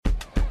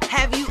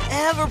Have you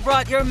ever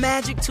brought your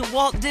magic to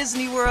Walt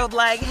Disney World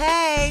like,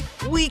 hey,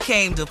 we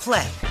came to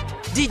play?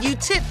 Did you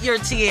tip your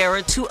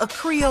tiara to a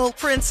Creole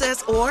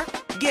princess or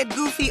get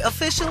goofy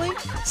officially?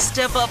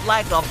 Step up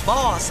like a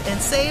boss and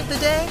save the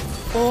day?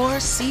 Or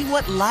see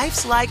what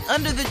life's like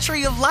under the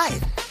tree of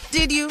life?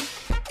 Did you?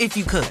 If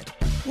you could.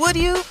 Would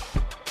you?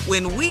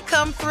 When we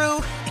come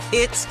through,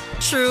 it's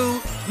true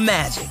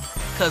magic.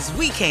 'Cause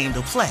we came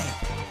to play.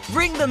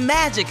 Bring the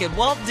magic at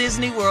Walt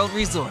Disney World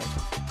Resort.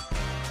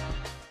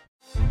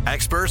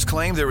 Experts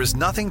claim there is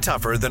nothing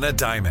tougher than a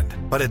diamond.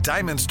 But at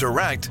Diamonds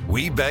Direct,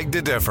 we beg to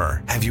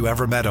differ. Have you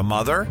ever met a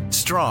mother?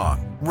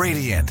 Strong,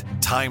 radiant,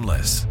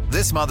 timeless.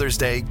 This Mother's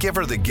Day, give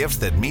her the gift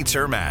that meets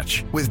her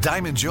match. With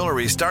diamond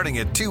jewelry starting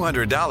at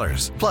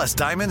 $200. Plus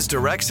Diamonds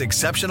Direct's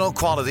exceptional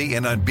quality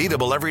and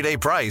unbeatable everyday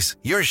price,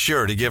 you're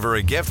sure to give her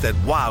a gift that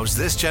wows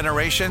this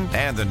generation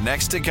and the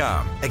next to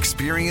come.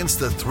 Experience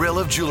the thrill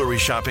of jewelry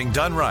shopping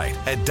done right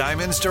at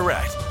Diamonds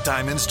Direct.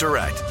 Diamonds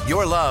Direct.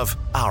 Your love,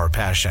 our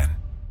passion.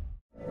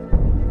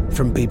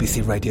 From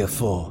BBC Radio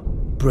 4,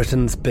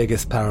 Britain's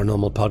biggest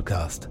paranormal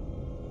podcast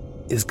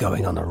is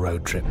going on a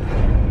road trip.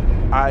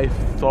 I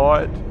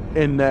thought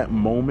in that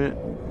moment,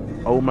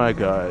 oh my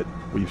God,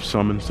 we've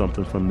summoned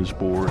something from this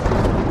board.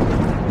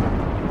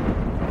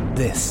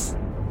 This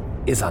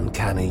is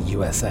Uncanny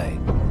USA.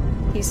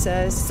 He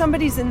says,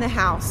 somebody's in the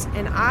house,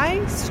 and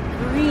I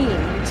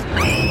screamed.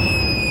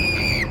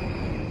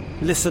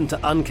 Listen to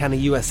Uncanny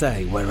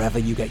USA wherever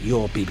you get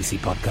your BBC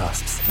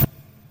podcasts,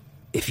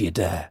 if you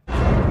dare.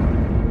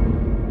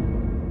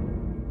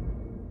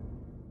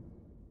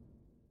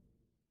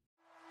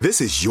 This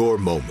is your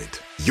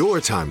moment, your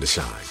time to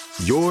shine,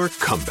 your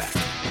comeback.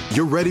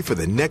 You're ready for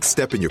the next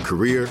step in your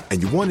career,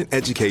 and you want an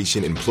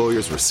education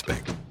employers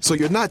respect. So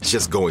you're not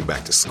just going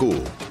back to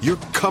school, you're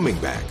coming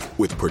back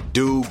with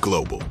Purdue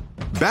Global.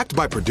 Backed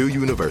by Purdue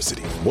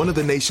University, one of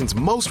the nation's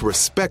most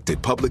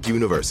respected public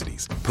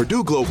universities,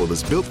 Purdue Global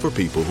is built for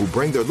people who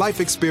bring their life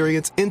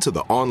experience into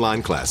the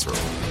online classroom.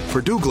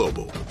 Purdue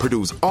Global,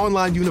 Purdue's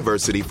online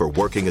university for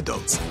working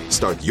adults.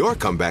 Start your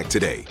comeback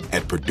today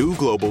at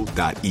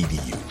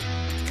purdueglobal.edu.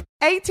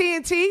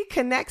 AT&T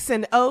connects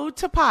an ode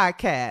to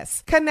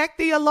podcasts. Connect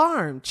the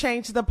alarm.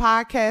 Change the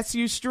podcast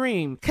you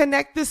stream.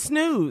 Connect the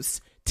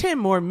snooze. 10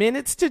 more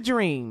minutes to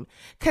dream.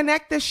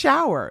 Connect the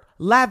shower.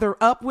 Lather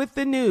up with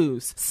the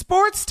news.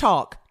 Sports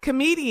talk,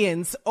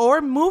 comedians,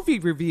 or movie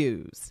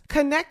reviews.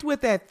 Connect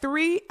with that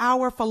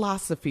 3-hour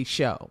philosophy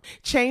show.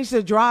 Change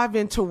the drive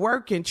into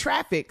work in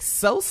traffic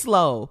so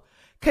slow.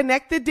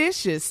 Connect the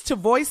dishes to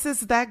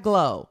voices that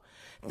glow.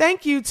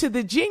 Thank you to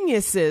the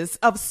geniuses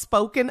of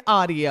spoken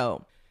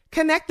audio.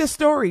 Connect the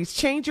stories,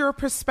 change your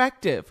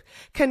perspective.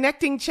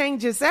 Connecting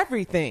changes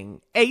everything.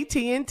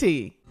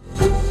 AT&T.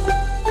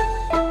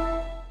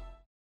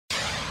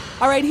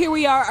 All right, here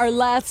we are, our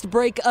last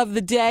break of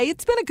the day.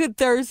 It's been a good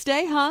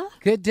Thursday, huh?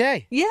 Good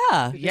day.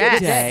 Yeah. Yes.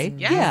 Good day.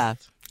 Yes. Yeah.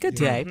 Good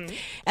day. Mm-hmm.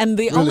 And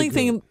the Really only good.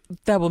 thing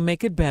that will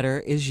make it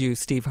better is you,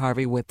 Steve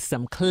Harvey, with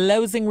some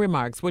closing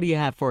remarks. What do you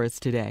have for us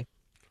today?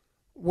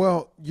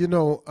 Well, you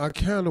know, I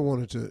kind of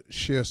wanted to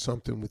share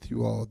something with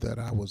you all that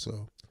I was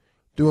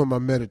doing my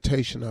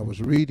meditation. I was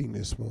reading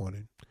this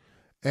morning,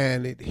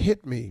 and it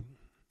hit me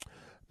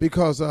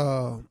because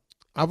I've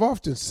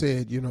often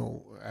said, you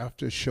know,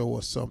 after a show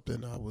or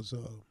something, I was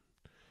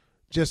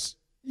just,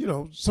 you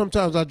know,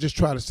 sometimes I just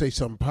try to say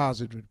something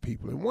positive to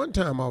people. And one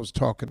time I was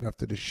talking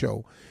after the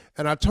show,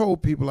 and I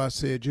told people, I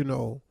said, you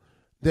know,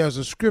 there's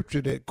a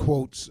scripture that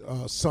quotes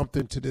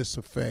something to this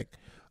effect,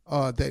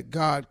 that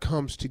God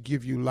comes to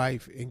give you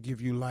life and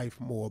give you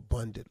life more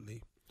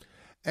abundantly.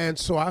 And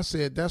so I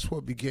said that's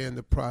what began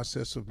the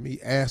process of me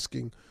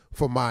asking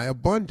for my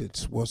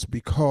abundance, was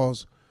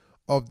because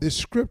of this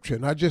scripture.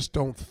 And I just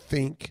don't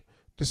think,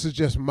 this is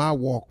just my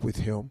walk with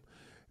him,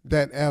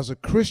 that as a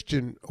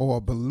Christian or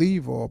a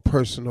believer or a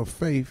person of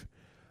faith,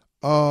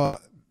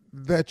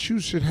 that you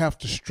should have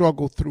to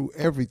struggle through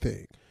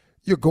everything.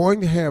 You're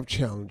going to have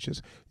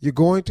challenges. You're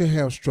going to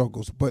have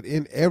struggles. But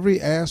in every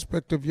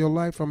aspect of your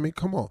life, I mean,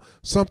 come on,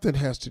 something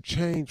has to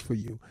change for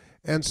you.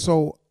 And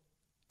so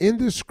in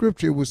this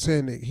scripture, it was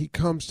saying that he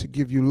comes to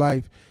give you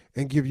life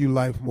and give you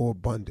life more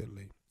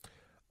abundantly.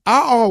 I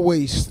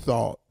always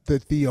thought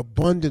that the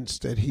abundance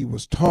that he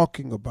was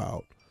talking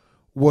about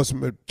was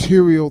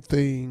material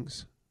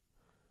things,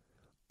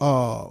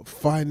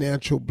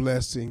 financial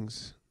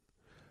blessings,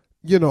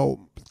 you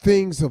know,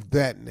 things of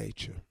that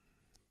nature.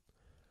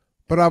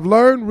 But I've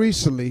learned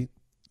recently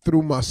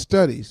through my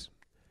studies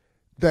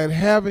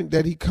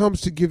that he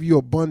comes to give you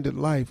abundant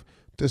life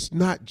does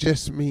not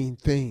just mean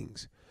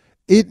things.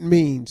 It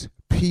means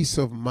peace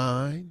of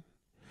mind.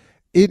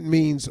 It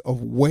means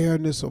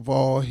awareness of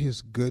all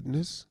his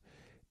goodness.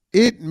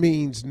 It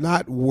means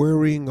not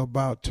worrying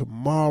about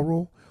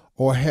tomorrow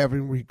or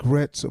having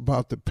regrets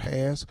about the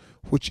past,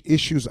 which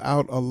issues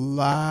out a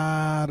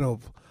lot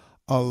of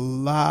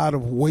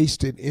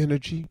wasted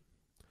energy.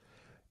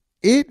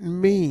 It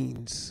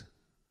means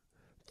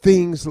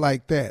things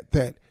like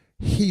that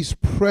he's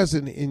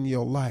present in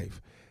your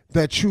life,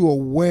 that you're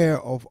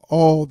aware of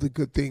all the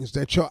good things,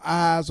 that your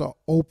eyes are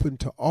open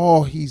to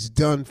all he's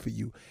done for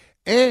you.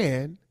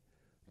 And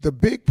the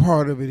big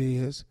part of it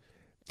is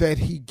that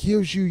he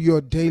gives you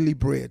your daily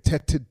bread.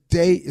 That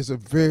today is a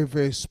very,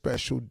 very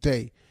special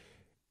day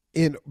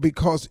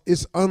because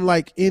it's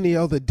unlike any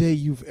other day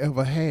you've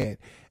ever had.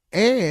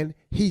 And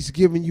he's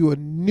giving you a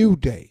new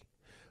day.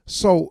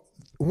 So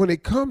when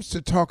it comes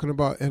to talking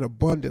about an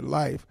abundant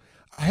life,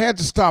 I had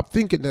to stop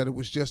thinking that it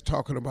was just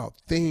talking about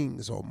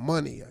things or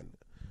money and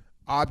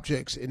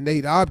objects,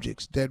 innate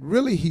objects, that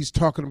really he's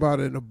talking about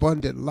an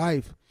abundant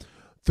life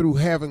through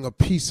having a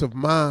peace of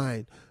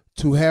mind,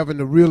 to having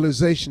the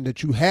realization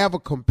that you have a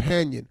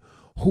companion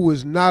who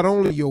is not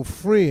only your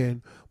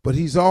friend, but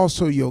he's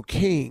also your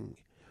king,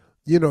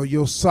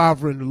 your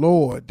sovereign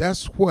Lord.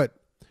 That's what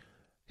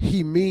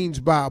he means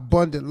by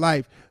abundant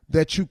life,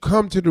 that you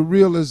come to the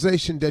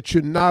realization that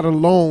you're not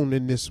alone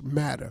in this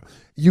matter.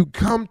 You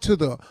come to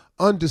the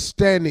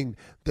understanding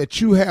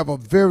that you have a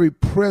very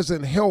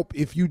present help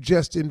if you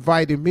just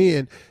invite him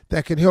in,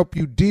 that can help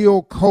you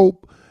deal,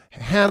 cope,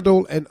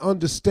 handle, and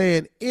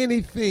understand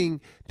anything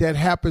that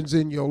happens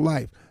in your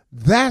life.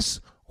 That's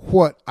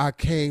what I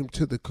came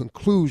to the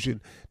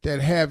conclusion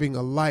that having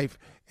a life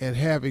and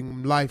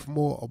having life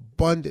more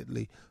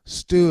abundantly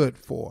stood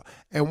for.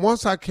 And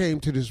once I came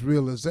to this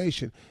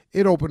realization,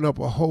 it opened up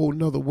a whole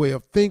nother way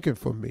of thinking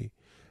for me,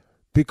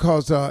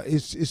 because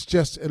it's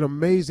just an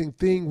amazing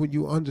thing when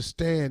you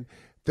understand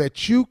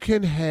that you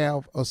can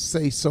have a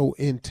say-so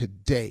in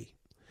today.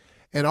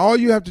 And all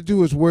you have to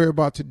do is worry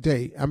about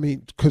today. I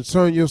mean,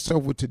 concern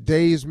yourself with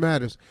today's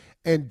matters,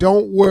 and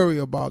don't worry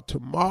about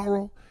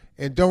tomorrow,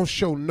 and don't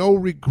show no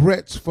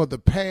regrets for the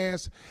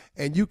past.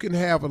 And you can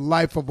have a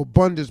life of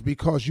abundance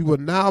because you will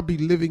now be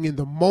living in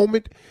the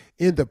moment,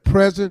 in the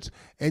presence,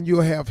 and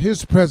you'll have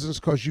his presence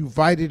because you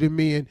invited him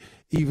in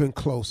even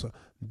closer.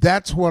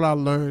 That's what I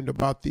learned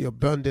about the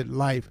abundant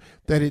life,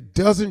 that it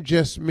doesn't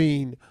just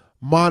mean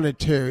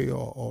monetary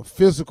or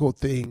physical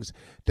things,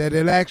 that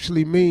it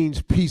actually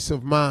means peace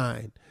of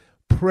mind,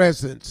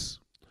 presence,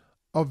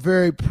 a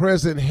very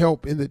present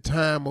help in the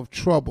time of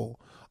trouble,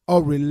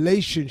 a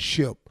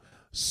relationship,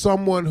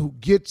 someone who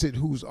gets it,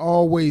 who's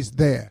always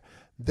there.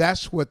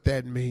 That's what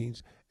that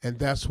means, and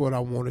that's what I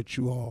wanted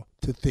you all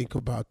to think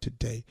about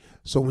today.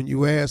 So when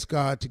you ask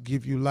God to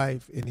give you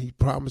life, and he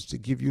promised to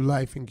give you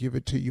life and give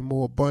it to you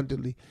more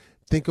abundantly,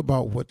 think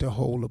about what the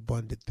whole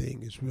abundant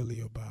thing is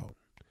really about.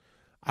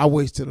 I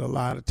wasted a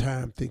lot of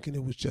time thinking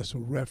it was just a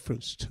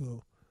reference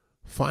to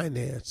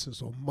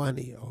finances or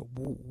money, or,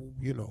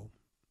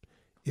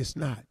 it's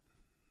not.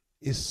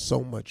 It's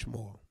so much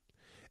more.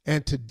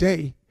 And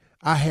today,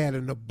 I had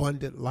an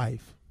abundant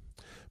life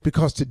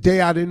because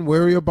today I didn't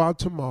worry about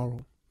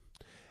tomorrow.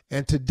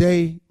 And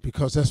today,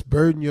 because that's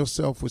burdening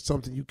yourself with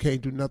something you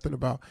can't do nothing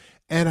about,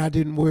 and I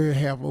didn't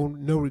have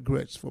no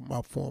regrets for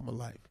my former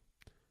life.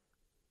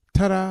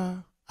 Ta-da!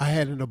 I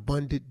had an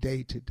abundant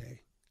day today.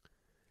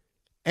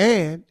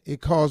 And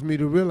it caused me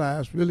to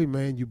realize, really,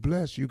 man, you're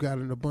blessed. You got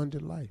an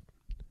abundant life.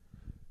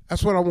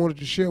 That's what I wanted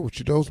to share with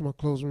you. Those are my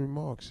closing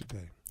remarks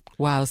today.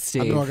 Wow,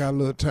 Steve. I know I got a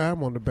little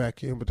time on the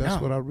back end, but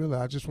that's what I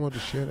realized. I just wanted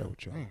to share that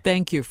with y'all.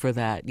 Thank you for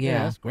that.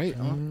 Yeah, that's great.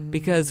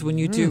 Because when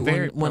you do,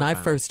 when I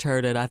profound. first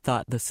heard it, I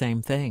thought the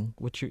same thing.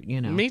 Which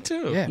Me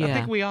too. Yeah. I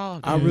think we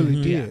all did. I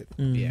really did.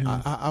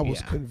 Yeah. I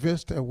was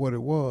convinced at what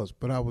it was,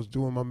 but I was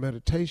doing my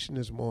meditation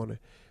this morning,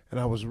 and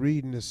I was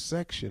reading this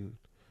section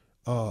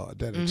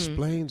that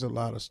explains a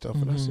lot of stuff,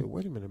 and I said,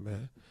 wait a minute,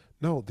 man.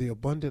 No, the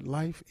abundant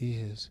life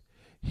is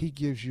he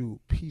gives you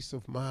peace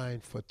of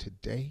mind for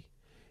today.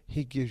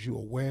 He gives you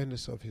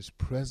awareness of his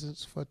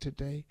presence for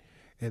today,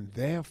 and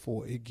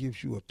therefore it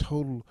gives you a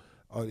total,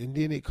 and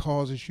then it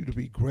causes you to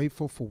be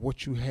grateful for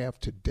what you have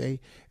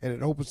today, and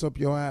it opens up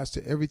your eyes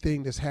to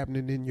everything that's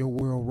happening in your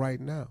world right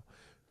now.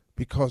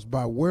 Because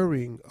by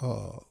worrying,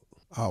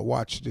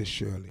 watch this,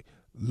 Shirley,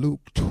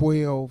 Luke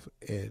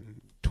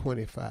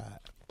 12:25.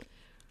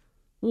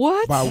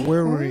 What? By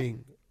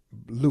worrying,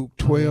 Luke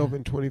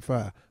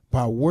 12:25.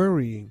 By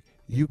worrying,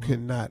 you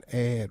cannot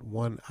add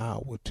 1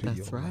 hour to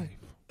your life.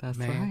 That's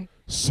right.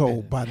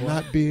 So by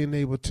not being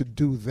able to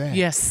do that,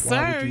 yes,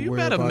 why sir, would you worry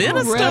better about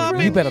minister.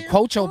 your You better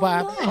quote your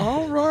Bible.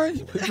 All right.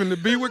 We're going to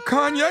be with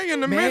Kanye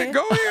in a minute.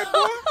 Go ahead,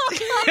 boy.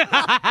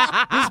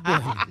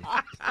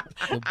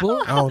 The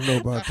book. I don't know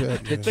about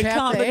that. Man. The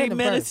comedy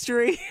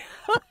ministry.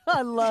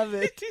 I love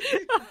it.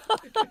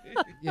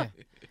 Yeah.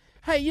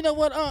 Hey, you know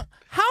what?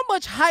 How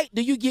much height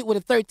do you get with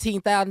a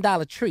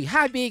 $13,000 tree?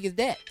 How big is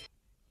that?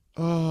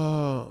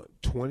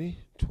 20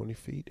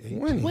 feet,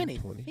 18, 20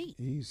 feet.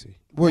 Easy.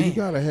 Well, you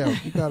gotta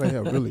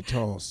have really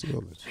tall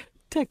ceilings.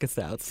 Take us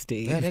out,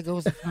 Steve. Yeah, that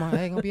goes. Ain't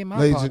gonna be in my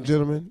Ladies apartment. and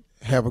gentlemen,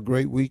 have a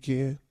great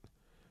weekend.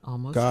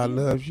 Almost. God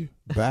loves you.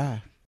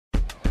 Bye.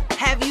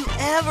 Have you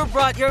ever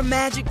brought your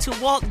magic to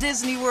Walt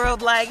Disney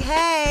World like,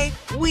 hey,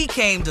 we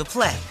came to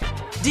play?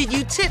 Did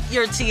you tip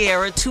your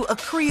tiara to a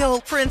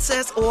Creole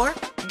princess or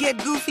get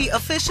goofy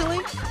officially?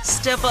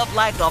 Step up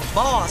like a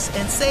boss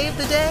and save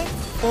the day?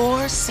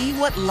 Or see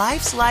what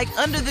life's like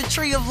under the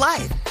tree of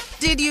life?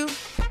 Did you?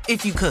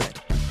 If you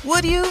could.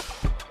 Would you?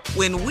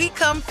 When we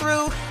come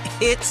through,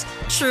 it's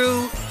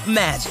true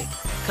magic.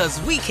 'Cause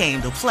we came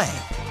to play.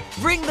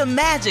 Bring the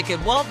magic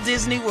at Walt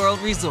Disney World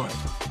Resort.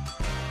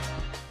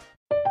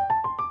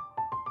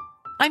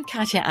 I'm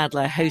Katya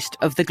Adler, host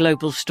of The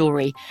Global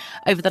Story.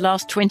 Over the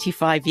last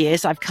 25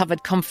 years, I've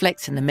covered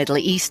conflicts in the Middle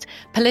East,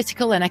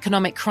 political and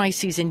economic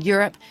crises in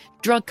Europe,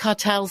 drug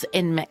cartels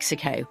in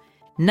Mexico.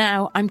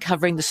 Now I'm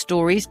covering the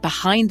stories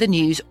behind the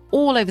news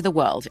all over the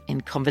world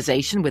in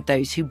conversation with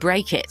those who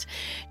break it.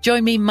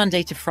 Join me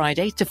Monday to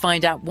Friday to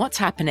find out what's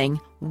happening,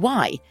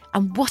 why,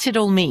 and what it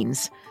all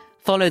means.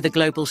 Follow The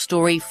Global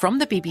Story from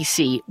the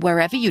BBC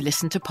wherever you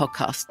listen to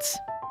podcasts.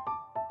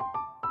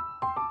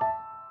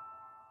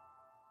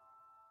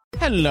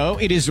 Hello,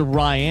 it is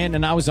Ryan,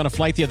 and I was on a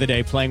flight the other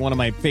day playing one of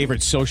my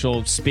favorite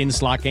social spin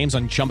slot games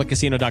on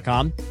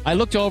ChumbaCasino.com. I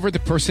looked over at the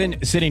person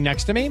sitting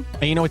next to me,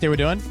 and you know what they were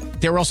doing?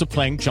 They were also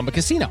playing Chumba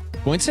Casino.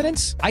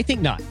 Coincidence? I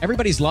think not.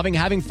 Everybody's loving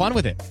having fun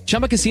with it.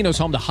 Chumba Casino is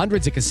home to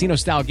hundreds of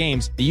casino-style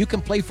games that you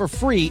can play for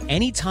free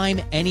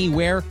anytime,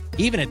 anywhere,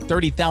 even at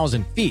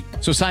 30,000 feet.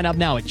 So sign up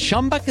now at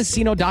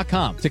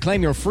ChumbaCasino.com to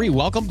claim your free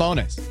welcome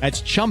bonus.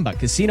 That's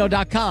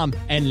ChumbaCasino.com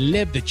and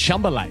live the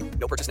Chumba life.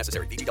 No purchase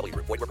necessary. VGW.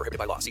 Void where prohibited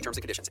by law. See terms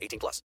and conditions.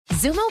 18+.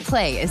 Xumo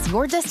Play is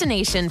your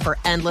destination for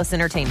endless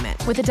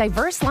entertainment. With a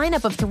diverse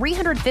lineup of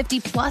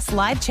 350-plus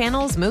live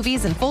channels,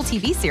 movies, and full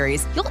TV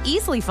series, you'll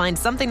easily find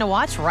something to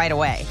watch right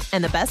away.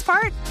 And the best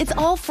part? It's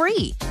all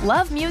free.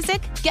 Love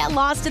music? Get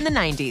lost in the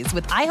 90s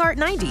with iHeart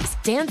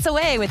 90s, dance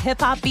away with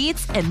hip-hop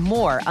beats, and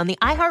more on the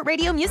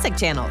iHeartRadio music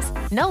channels.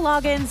 No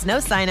logins, no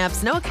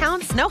signups, no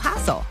accounts, no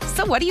hassle.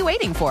 So what are you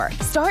waiting for?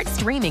 Start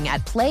streaming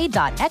at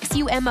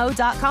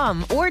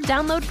play.xumo.com or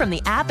download from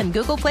the app and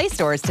Google Play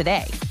stores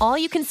today. All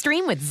you can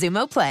stream with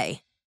Xumo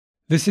Play.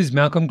 This is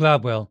Malcolm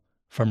Gladwell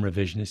from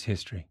Revisionist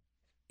History.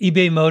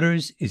 eBay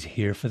Motors is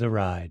here for the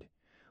ride.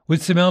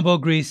 With some elbow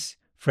grease,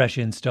 fresh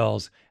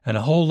installs, and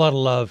a whole lot of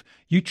love,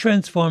 you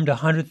transformed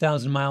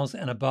 100,000 miles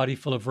and a body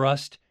full of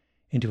rust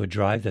into a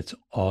drive that's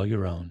all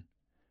your own.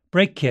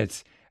 Brake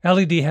kits,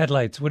 LED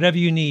headlights, whatever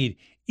you need,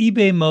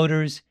 eBay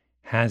Motors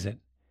has it.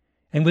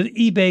 And with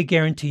eBay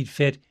Guaranteed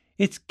Fit,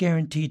 it's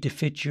guaranteed to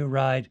fit your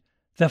ride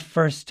the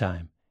first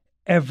time,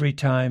 every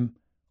time,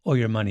 or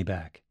your money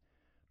back.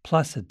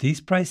 Plus, at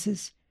these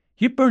prices,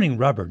 you're burning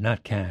rubber,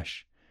 not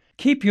cash.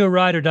 Keep your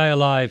ride or die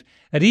alive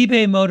at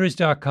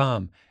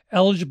ebaymotors.com.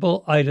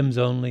 Eligible items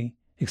only.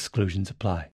 Exclusions apply.